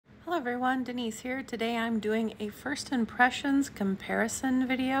Hello everyone, Denise here. Today I'm doing a first impressions comparison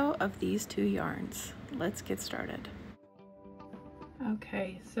video of these two yarns. Let's get started.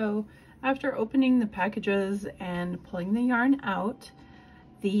 Okay, so after opening the packages and pulling the yarn out,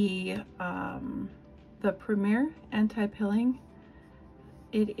 the Premier anti-pilling,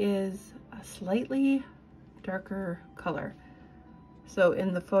 it is a slightly darker color. So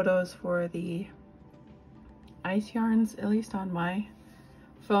in the photos for the ice yarns, at least on my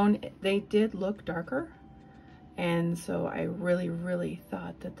phone, they did look darker, and so I really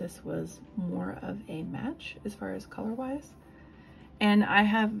thought that this was more of a match as far as color wise. And I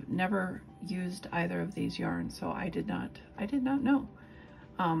have never used either of these yarns, so I did not know.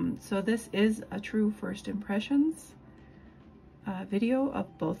 So this is a true first impressions video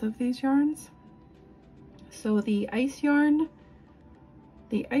of both of these yarns. So the ice yarn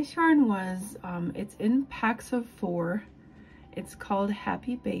was it's in packs of 4. It's called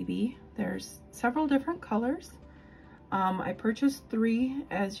Happy Baby. There's several different colors. I purchased 3,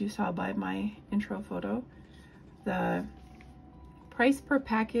 as you saw by my intro photo. The price per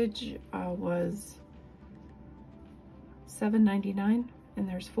package was $7.99, and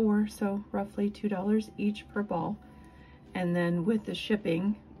there's 4, so roughly $2 each per ball. And then with the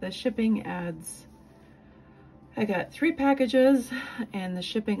shipping adds, I got 3 packages, and the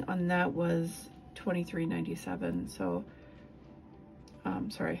shipping on that was $23.97. So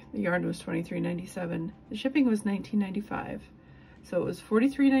sorry, the yarn was $23.97. The shipping was $19.95. So it was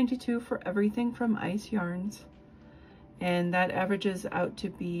 $43.92 for everything from Ice Yarns. And that averages out to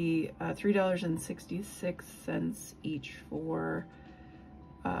be $3.66 each for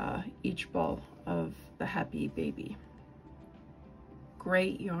each ball of the Happy Baby.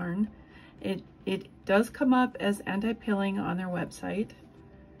 Great yarn. It does come up as anti-pilling on their website.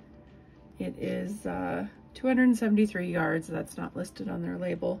 It is 273 yards, that's not listed on their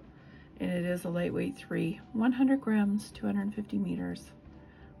label, and it is a lightweight 3, 100 grams, 250 meters.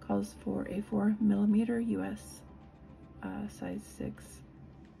 Calls for a 4mm US size 6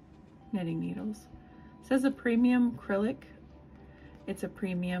 knitting needles. It says a premium acrylic. It's a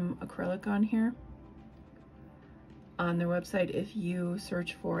premium acrylic on here. On their website, if you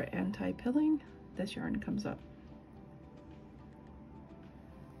search for anti-pilling, this yarn comes up.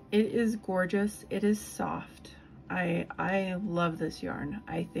 It is gorgeous. It is soft. I love this yarn.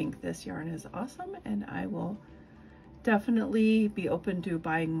 I think this yarn is awesome, and I will definitely be open to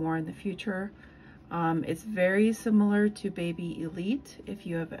buying more in the future. It's very similar to Baby Elite, if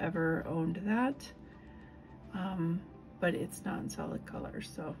you have ever owned that, but it's not in solid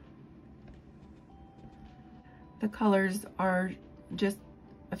colors. So the colors are just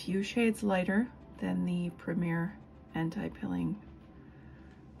a few shades lighter than the Premier anti-pilling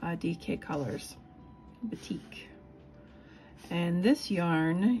DK colors, Batik. And this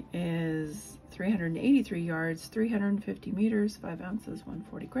yarn is 383 yards, 350 meters, 5 ounces,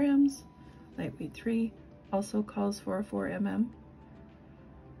 140 grams, lightweight 3. Also calls for a 4mm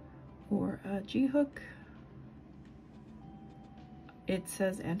or a G-hook. It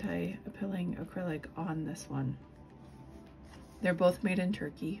says anti-pilling acrylic on this one. They're both made in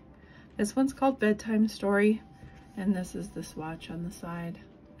Turkey. This one's called Bedtime Story, and this is the swatch on the side,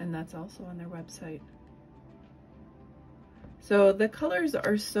 and that's also on their website. So the colors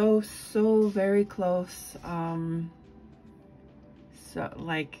are so very close. So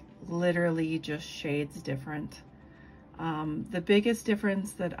like literally just shades different. The biggest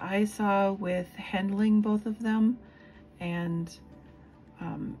difference that I saw with handling both of them and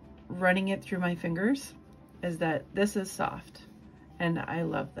running it through my fingers is that this is soft, and I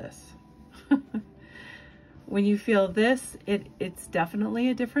love this. When you feel this, it's definitely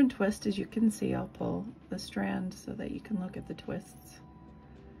a different twist. As you can see, I'll pull the strand so that you can look at the twists.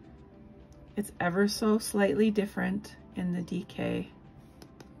 It's ever so slightly different in the DK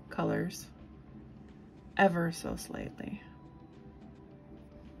colors, ever so slightly.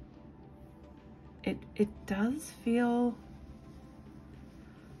 It does feel,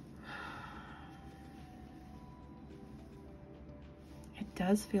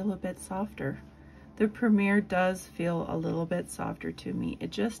 a bit softer. The Premier does feel a little bit softer to me.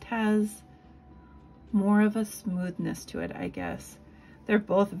 It just has more of a smoothness to it, I guess. They're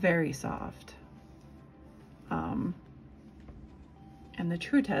both very soft. And the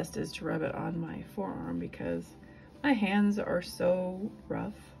true test is to rub it on my forearm, because my hands are so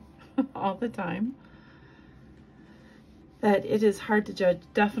rough all the time that it is hard to judge.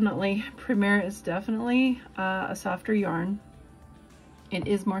 Definitely, Premier is definitely a softer yarn. It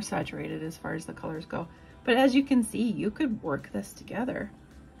is more saturated as far as the colors go. But as you can see, you could work this together.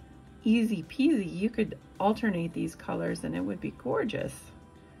 Easy peasy. You could alternate these colors and it would be gorgeous.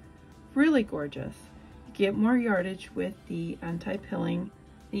 really gorgeous. You get more yardage with the anti-pilling.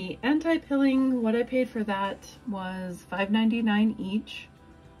 The anti-pilling, what I paid for that was $5.99 each.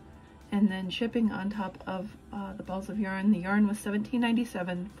 And then shipping on top of the balls of yarn. The yarn was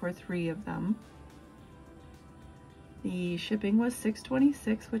 $17.97 for 3 of them. The shipping was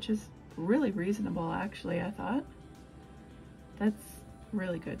 $6.26, which is really reasonable actually, I thought. That's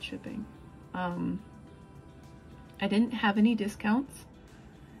really good shipping. I didn't have any discounts,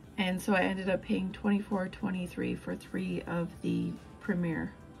 and so I ended up paying $24.23 for 3 of the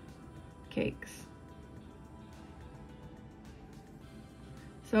Premier cakes.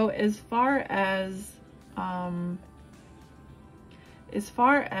 So as far as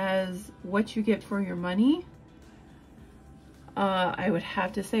what you get for your money, I would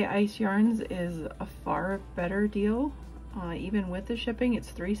have to say Ice Yarns is a far better deal. Even with the shipping,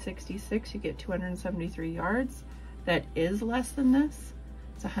 it's $3.66. You get 273 yards. That is less than this.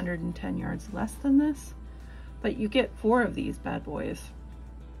 It's 110 yards less than this. But you get 4 of these bad boys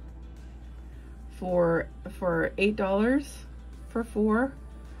for $8 for 4.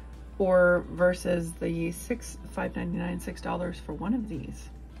 Or versus the $5.99, $6 for 1 of these.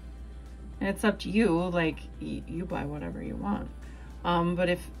 And it's up to you, like you buy whatever you want. But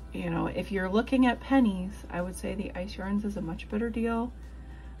if you're looking at pennies, I would say the Ice Yarns is a much better deal.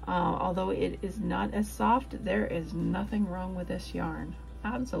 Although it is not as soft, there is nothing wrong with this yarn.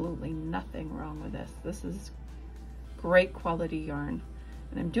 Absolutely nothing wrong with this. This is great quality yarn.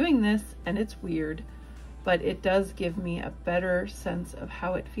 And I'm doing this, and it's weird, but it does give me a better sense of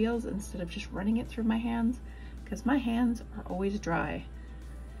how it feels instead of just running it through my hands, because my hands are always dry.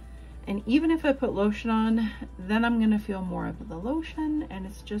 And even if I put lotion on, then I'm gonna feel more of the lotion, and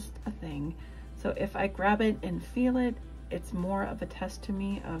it's just a thing. So if I grab it and feel it, it's more of a test to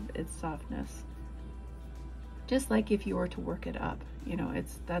me of its softness. Just like if you were to work it up,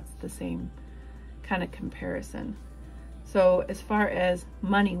 that's the same kind of comparison. So as far as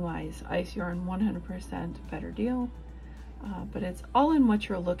money-wise, Ice Yarn 100% better deal, but it's all in what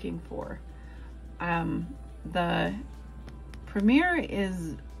you're looking for. The Premier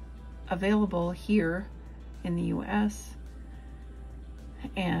is available here in the US,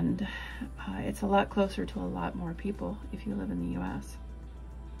 and it's a lot closer to a lot more people if you live in the US.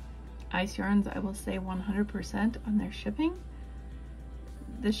 Ice Yarns, I will say 100% on their shipping.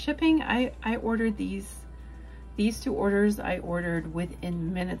 The shipping, I ordered these 2 orders I ordered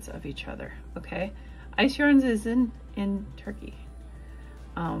within minutes of each other, okay? Ice Yarns is in Turkey.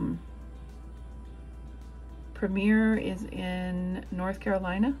 Premier is in North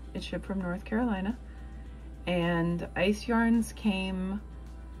Carolina. It shipped from North Carolina. And Ice Yarns came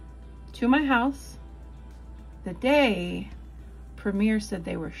to my house the day Premier said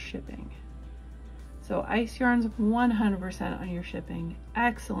they were shipping. So Ice Yarns 100% on your shipping.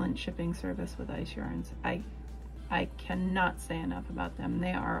 Excellent shipping service with Ice Yarns. I cannot say enough about them.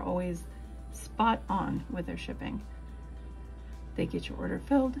 They are always spot on with their shipping. They get your order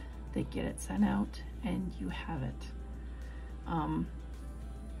filled, they get it sent out, and you have it.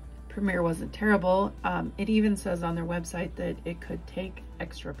 Premier wasn't terrible. It even says on their website that it could take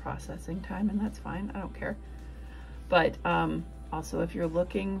extra processing time, and that's fine, I don't care. But also if you're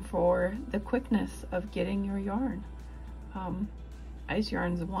looking for the quickness of getting your yarn, Ice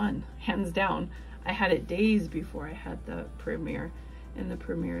Yarns won, hands down. I had it days before I had the Premier, and the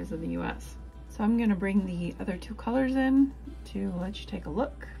Premier is in the US. So I'm gonna bring the other 2 colors in to let you take a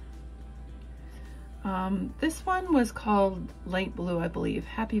look. This one was called Light Blue, I believe.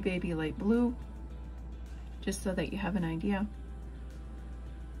 Happy Baby Light Blue, just so that you have an idea.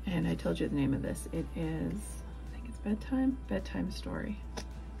 And I told you the name of this. It is, I think it's Bedtime Story.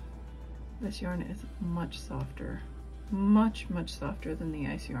 This yarn is much softer, much softer than the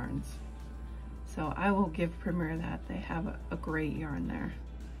Ice Yarns. So I will give Premier that. They have a great yarn there.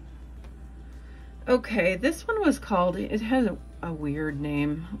 Okay, this one was called, it has a weird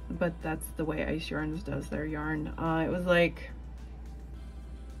name, but that's the way Ice Yarns does their yarn. It was like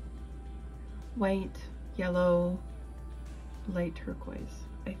white, yellow, light turquoise,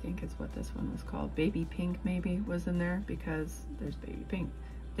 I think is what this one was called. Baby pink maybe was in there because there's baby pink.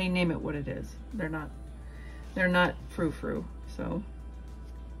 They name it what it is. They're not frou-frou, so.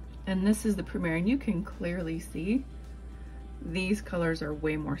 And this is the Premier, and you can clearly see these colors are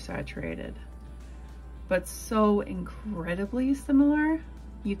way more saturated, but so incredibly similar.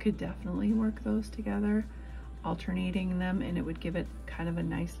 You could definitely work those together, alternating them, and it would give it kind of a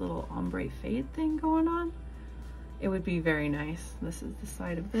nice little ombre fade thing going on. It would be very nice. This is the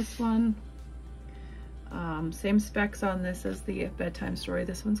side of this one. Same specs on this as the Bedtime Story.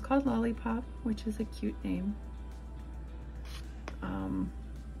 This one's called Lollipop, which is a cute name.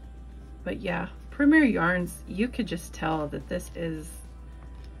 But yeah, Premier yarns, you could just tell that this is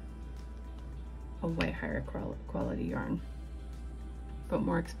a way higher quality yarn, but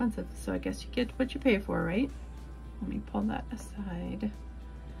more expensive. So I guess you get what you pay for, right? Let me pull that aside.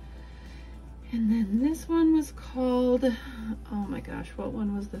 And then this one was called, oh my gosh, what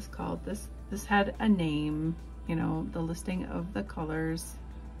one was this called? This had a name, you know, the listing of the colors.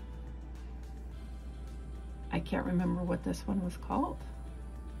 I can't remember what this one was called,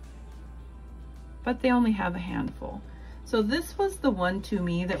 but they only have a handful. So this was the one to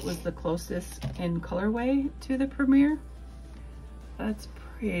me that was the closest in colorway to the Premier. That's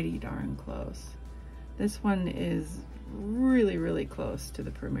pretty darn close. This one is really, really close to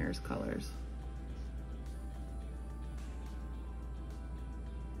the Premier's colors.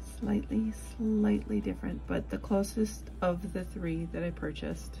 Slightly different, but the closest of the three that I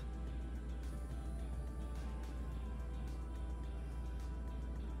purchased.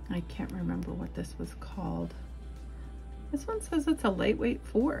 I can't remember what this was called. This one says it's a lightweight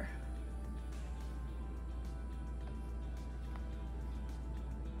 4.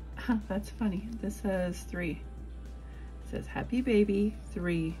 That's funny. This says 3. It says Happy Baby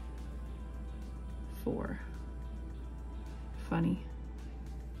 3, 4. Funny.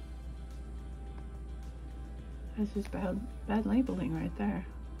 That's just bad labeling right there.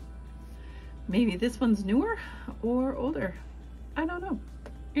 Maybe this one's newer or older. I don't know.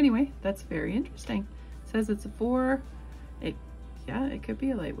 Anyway, that's very interesting. It says it's a 4. Yeah, it could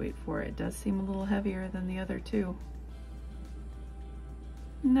be a lightweight 4. It does seem a little heavier than the other two.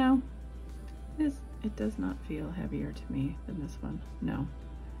 No, it does not feel heavier to me than this one. No,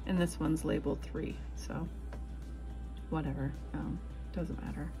 and this one's labeled 3, so whatever. Doesn't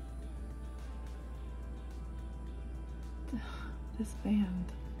matter. This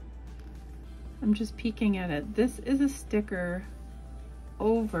band. I'm just peeking at it. This is a sticker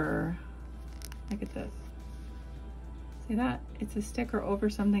over, look at this. See that? It's a sticker over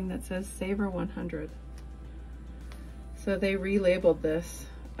something that says Savor 100. So they relabeled this.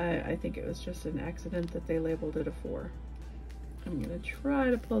 I think it was just an accident that they labeled it a 4. I'm gonna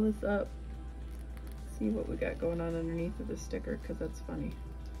try to pull this up, see what we got going on underneath of the sticker, because that's funny.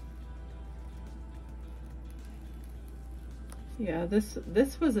 Yeah,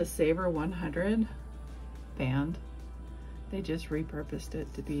 this was a Savor 100 band. They just repurposed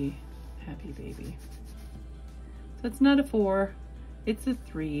it to be Happy Baby. So it's not a 4, it's a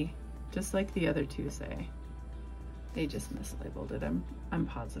 3, just like the other two say. They just mislabeled it. I'm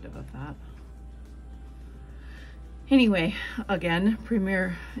positive of that. Anyway, again,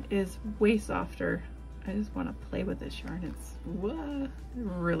 Premier is way softer. I just want to play with this yarn. It's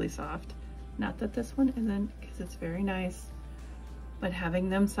really soft. Not that this one isn't, because it's very nice. But having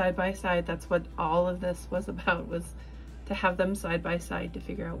them side by side, that's what all of this was about, was to have them side by side to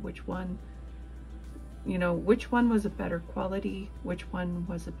figure out which one, you know, which one was a better quality, which one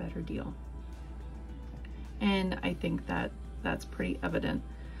was a better deal. And I think that that's pretty evident.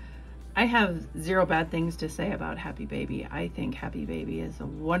 I have zero bad things to say about Happy Baby. I think Happy Baby is a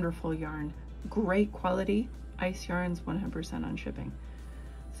wonderful yarn, great quality. Ice yarns 100% on shipping.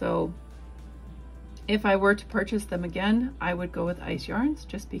 So if I were to purchase them again, I would go with ice yarns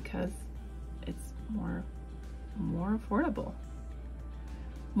just because it's more affordable.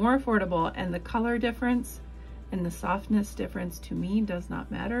 More affordable, and the color difference and the softness difference to me does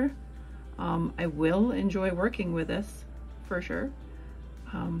not matter. I will enjoy working with this for sure.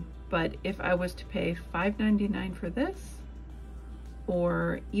 But if I was to pay $5.99 for this,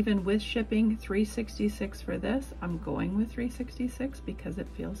 or even with shipping $3.66 for this, I'm going with $3.66 because it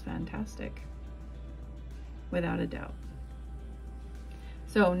feels fantastic, without a doubt.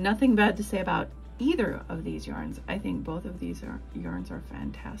 So nothing bad to say about either of these yarns. I think both of these yarns are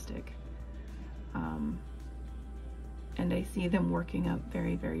fantastic. And I see them working out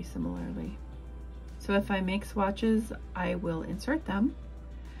very, very similarly. So if I make swatches, I will insert them.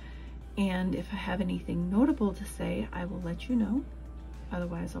 And if I have anything notable to say, I will let you know.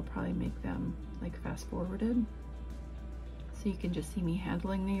 Otherwise, I'll probably make them like fast forwarded, so you can just see me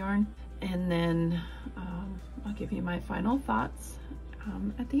handling the yarn. And then I'll give you my final thoughts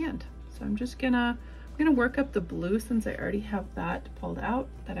at the end. So I'm gonna work up the blue, since I already have that pulled out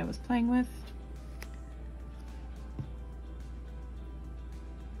that I was playing with.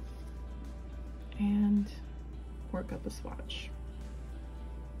 And work up a swatch.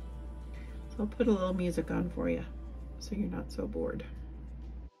 So I'll put a little music on for you so you're not so bored.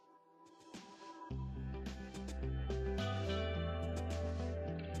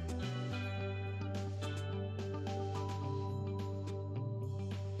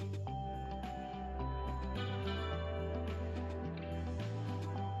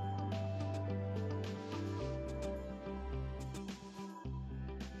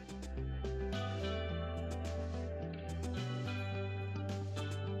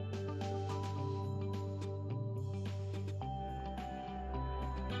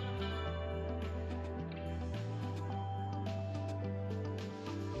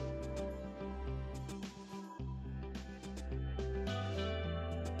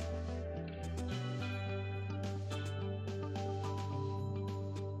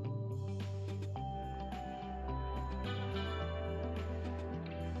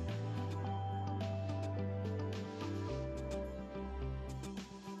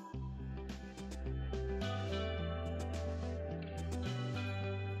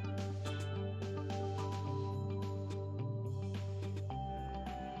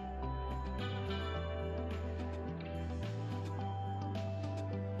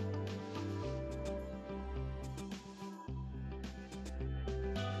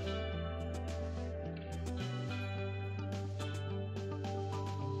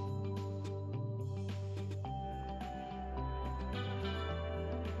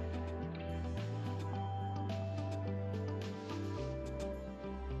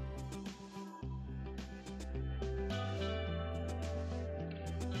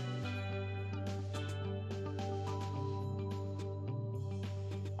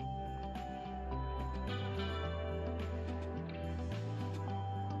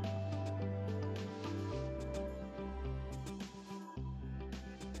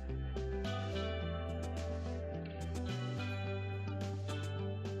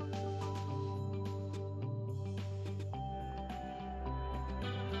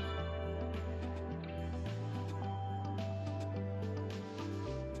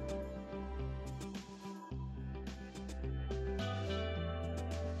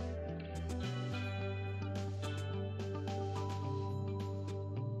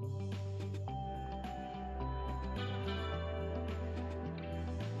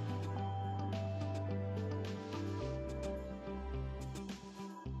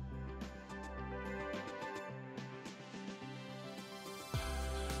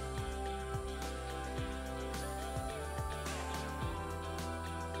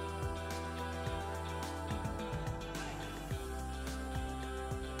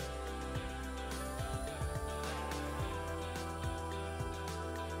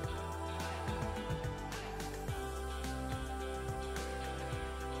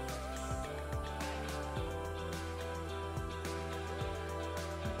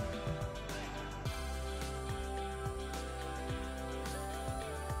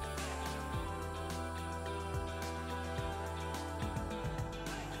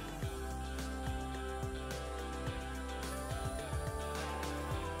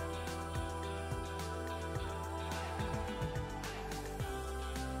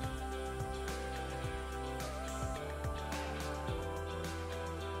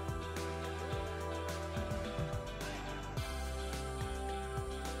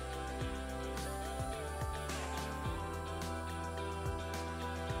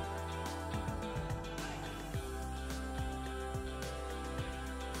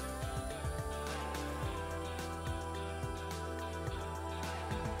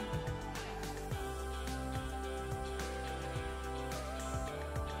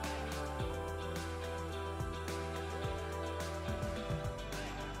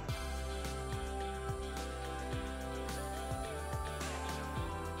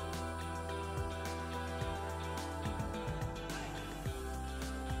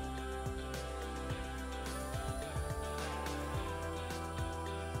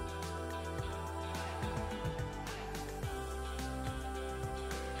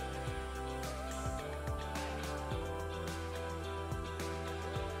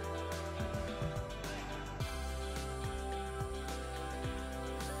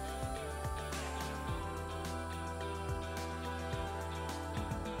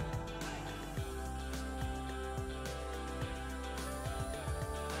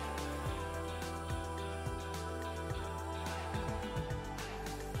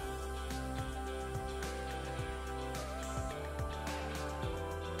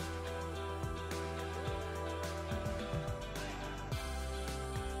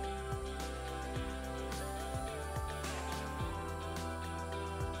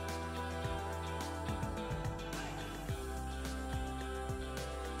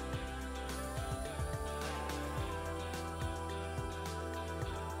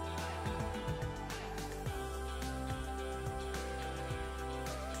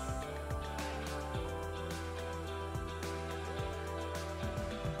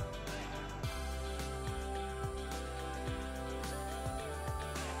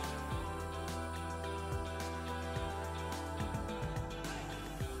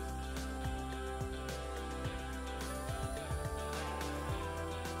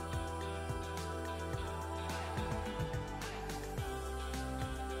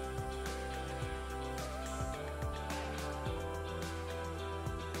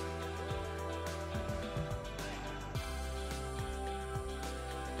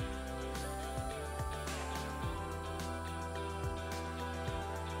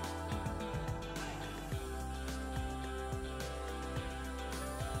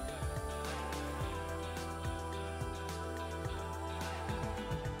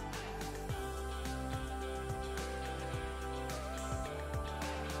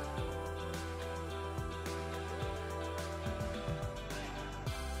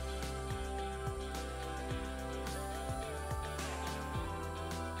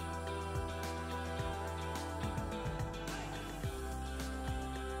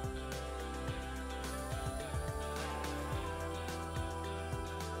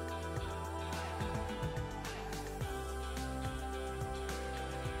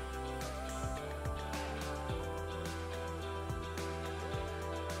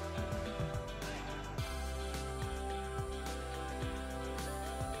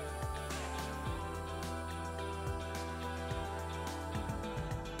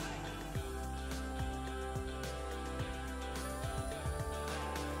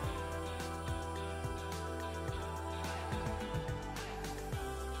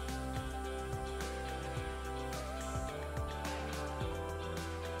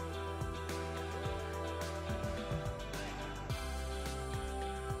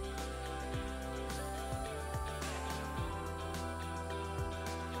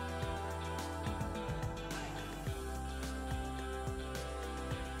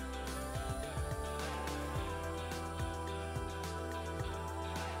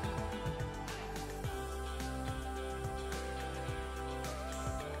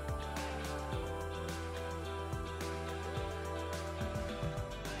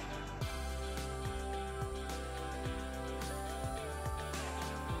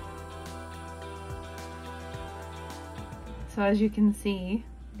 So as you can see,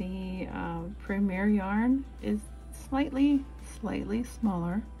 the Premier yarn is slightly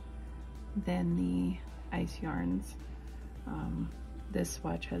smaller than the ice yarns. This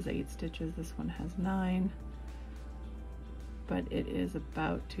swatch has 8 stitches, this one has 9, but it is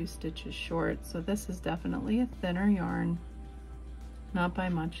about 2 stitches short. So this is definitely a thinner yarn, not by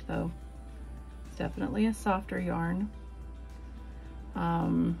much though. It's definitely a softer yarn.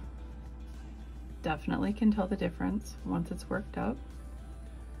 Definitely can tell the difference once it's worked up.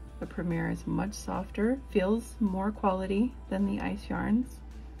 The Premier is much softer, feels more quality than the ice yarns.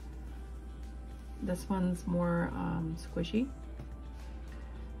 This one's more squishy,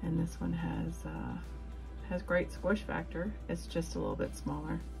 and this one has great squish factor. It's just a little bit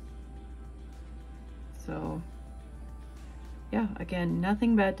smaller. So yeah, again,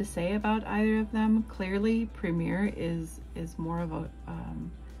 nothing bad to say about either of them. Clearly Premier is more of a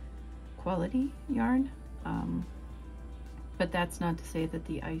quality yarn, but that's not to say that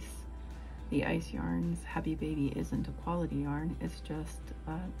the ice yarns Happy Baby isn't a quality yarn. It's just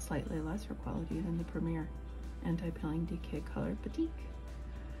slightly lesser quality than the Premier Anti-Pilling DK Color Batik.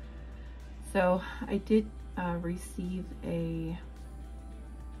 So I did receive a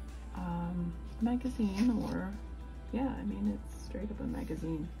magazine, or yeah, I mean, it's straight up a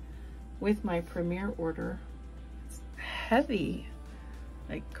magazine with my Premier order. It's heavy,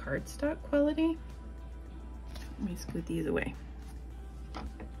 like cardstock quality. Let me scoot these away.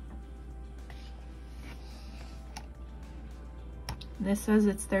 This says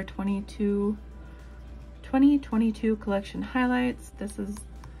it's their 2022 collection highlights. This is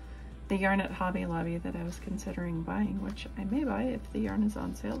the yarn at Hobby Lobby that I was considering buying, which I may buy if the yarn is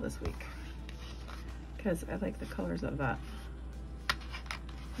on sale this week, because I like the colors of that.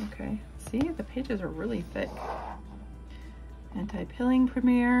 Okay, see, the pages are really thick. Anti-Pilling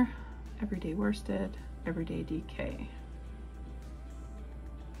Premier, Everyday Worsted, Everyday DK.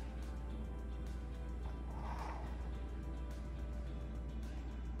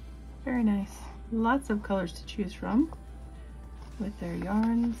 Very nice. Lots of colors to choose from with their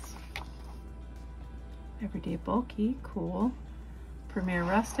yarns. Everyday Bulky, cool. Premier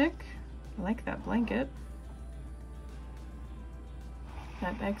Rustic, I like that blanket.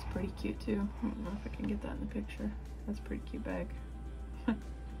 That bag's pretty cute too. I don't know if I can get that in the picture. That's a pretty cute bag.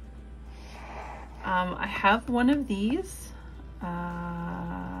 I have one of these.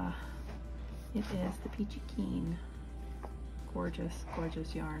 It is the Peachy Keen. Gorgeous,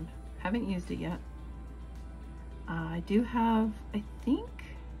 gorgeous yarn. Haven't used it yet. I do have, I think,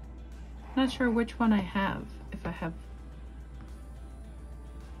 not sure which one I have. If I have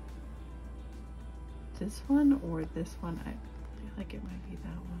this one or this one, I feel like it might be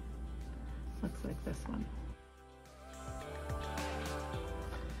that one. Looks like this one.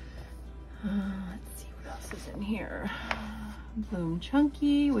 Let's see what else is in here. Bloom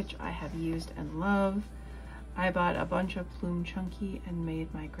Chunky, which I have used and love. I bought a bunch of Bloom Chunky and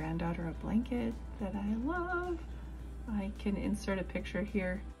made my granddaughter a blanket that I love. I can insert a picture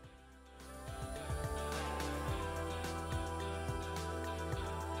here.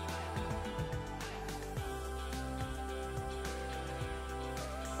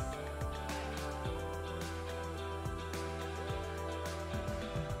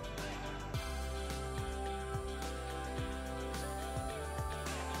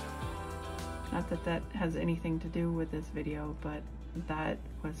 Not that that has anything to do with this video, but that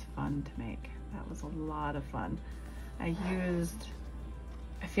was fun to make. That was a lot of fun. I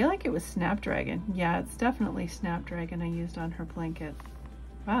feel like it was Snapdragon. Yeah, it's definitely Snapdragon I used on her blanket.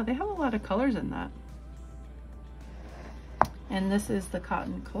 Wow, they have a lot of colors in that. And this is the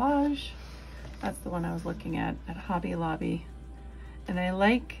Cotton Collage. That's the one I was looking at Hobby Lobby. And I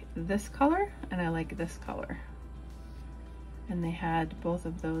like this color and I like this color. And they had both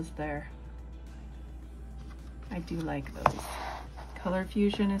of those there. I do like those. Color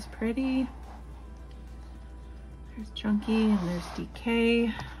fusion is pretty. There's Chunky and there's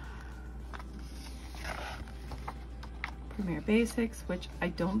DK. Premier Basics, which I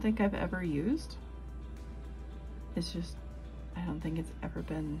don't think I've ever used. It's just, I don't think it's ever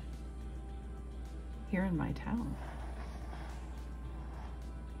been here in my town.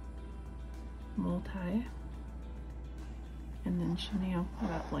 Multi. And then Chanel. Oh,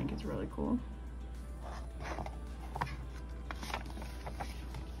 that blanket's really cool.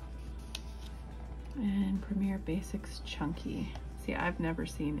 And Premier Basics Chunky. See, I've never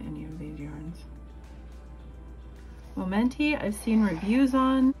seen any of these yarns. Momenti, I've seen reviews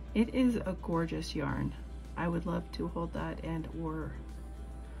on. It is a gorgeous yarn. I would love to hold that and or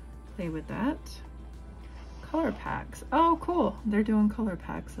play with that. Color packs. Oh, cool. They're doing color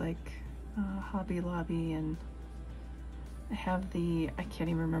packs like Hobby Lobby and I have the, I can't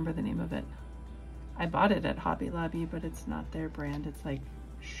even remember the name of it. I bought it at Hobby Lobby, but it's not their brand. It's like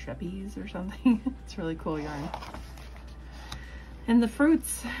Sheppies or something. It's really cool yarn. And the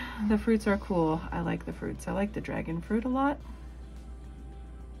fruits are cool. I like the fruits. I like the dragon fruit a lot.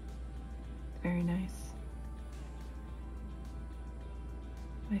 Very nice.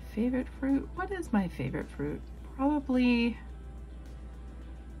 My favorite fruit? What is my favorite fruit? Probably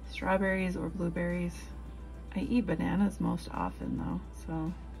strawberries or blueberries. I eat bananas most often though,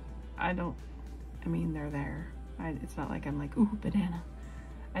 so I mean, they're there. It's not like I'm like, ooh, banana.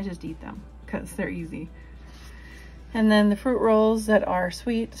 I just eat them because they're easy. And then the fruit rolls that are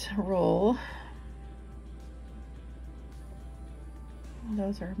sweet roll.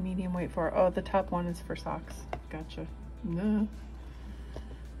 Those are medium weight for, oh, the top one is for socks. Gotcha. No.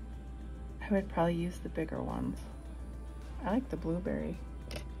 I would probably use the bigger ones. I like the blueberry.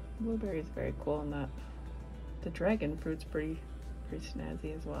 Blueberry is very cool in that. The dragon fruit's pretty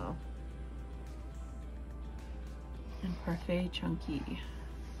snazzy as well. And Parfait Chunky.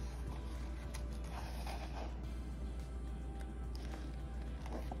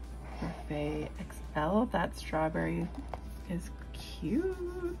 Parfait XL, that strawberry is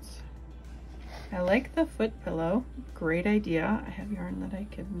cute. I like the foot pillow. Great idea. I have yarn that I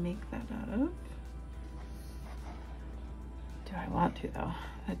could make that out of. Do I want to though?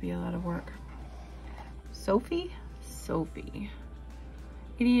 That'd be a lot of work. Sophie?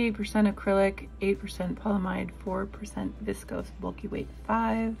 88% acrylic, 8% polyamide, 4% viscose, bulky weight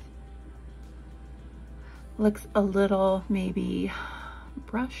 5. Looks a little maybe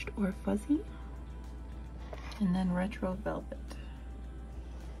brushed or fuzzy. And then retro velvet.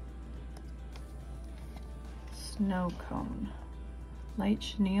 Snow cone. Light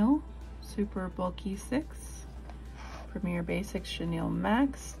chenille, super bulky 6. Premier Basics Chenille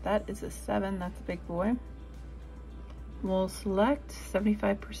Max, that is a 7, that's a big boy. Wool Select,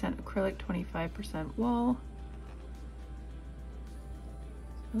 75% acrylic, 25% wool.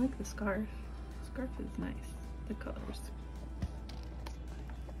 I like the scarf. The scarf is nice, the colors.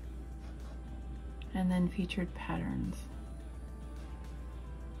 And then featured patterns.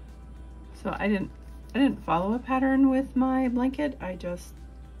 So I didn't follow a pattern with my blanket. I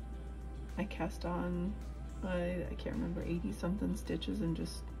cast on, I can't remember, 80 something stitches and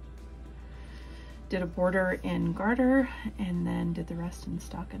just did a border in garter and then did the rest in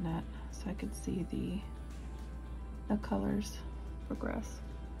stockinette so I could see the colors progress.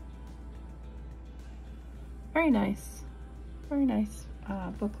 Very nice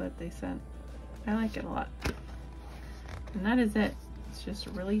booklet they sent. I like it a lot. And that is it. It's just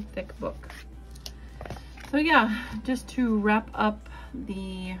a really thick book. So yeah, just to wrap up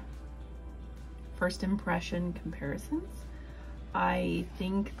the first impression comparisons, I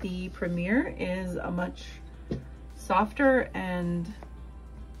think the Premier is a much softer and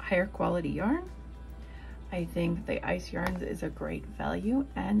higher quality yarn. I think the Ice Yarns is a great value,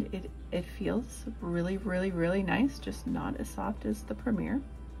 and it feels really, really, really nice, just not as soft as the Premier.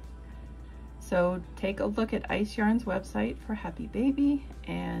 So take a look at Ice Yarn's website for Happy Baby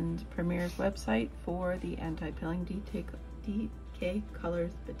and Premier's website for the Anti-Pilling DK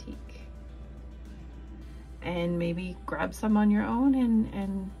Colors Batik. And maybe grab some on your own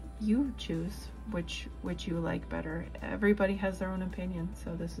and you choose which you like better. Everybody has their own opinion,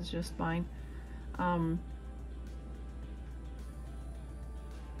 so this is just mine.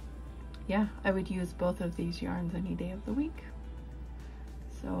 Yeah, I would use both of these yarns any day of the week.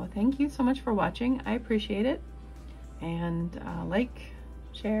 So thank you so much for watching. I appreciate it. And like,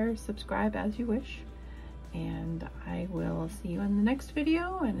 share, subscribe as you wish. And I will see you in the next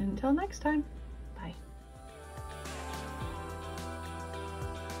video. And until next time.